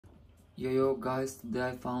Yo guys, today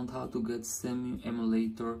I found how to get Cemu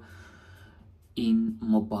Emulator in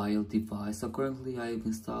mobile device. So currently I've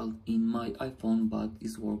installed in my iPhone but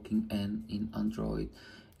it's working and in Android.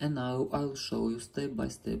 And now I'll show you step by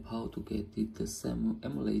step how to get the Cemu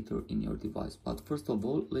Emulator in your device. But first of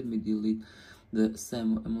all, let me delete the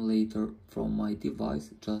Cemu Emulator from my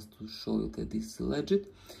device just to show you that this is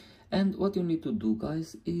legit. And what you need to do,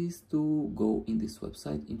 guys, is to go in this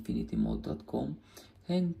website infinitymode.com,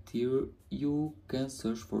 and here you can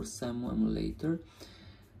search for Cemu Emulator.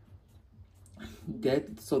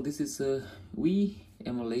 So this is a Wii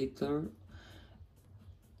emulator,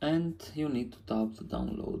 and you need to tap the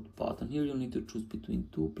download button. Here you need to choose between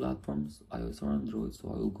two platforms, iOS or Android,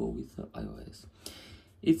 so I will go with iOS.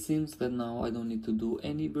 It seems that now I don't need to do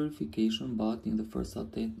any verification, but in the first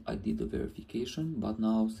attempt I did the verification, but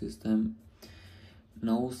now system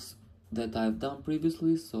knows that I've done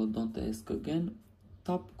previously, so don't ask again.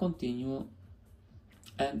 Tap continue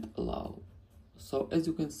and allow. So as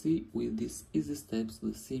you can see, with these easy steps the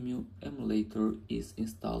Cemu Emulator is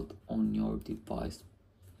installed on your device.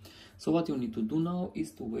 So what you need to do now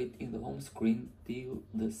is to wait in the home screen till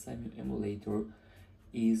the Cemu Emulator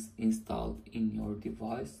is installed in your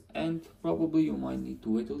device, and probably you might need to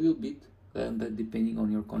wait a little bit, and that depending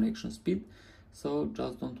on your connection speed, so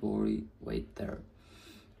just don't worry, wait there.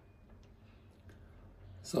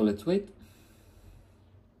 So let's wait.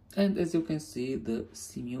 And as you can see, the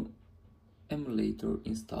Cemu Emulator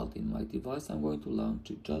installed in my device. I'm going to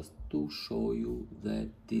launch it just to show you that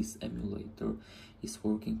this emulator is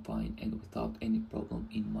working fine and without any problem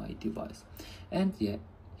in my device. And yeah,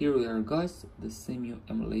 here we are, guys. The Cemu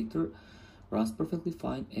Emulator runs perfectly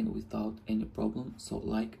fine and without any problem, so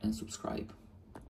like and subscribe.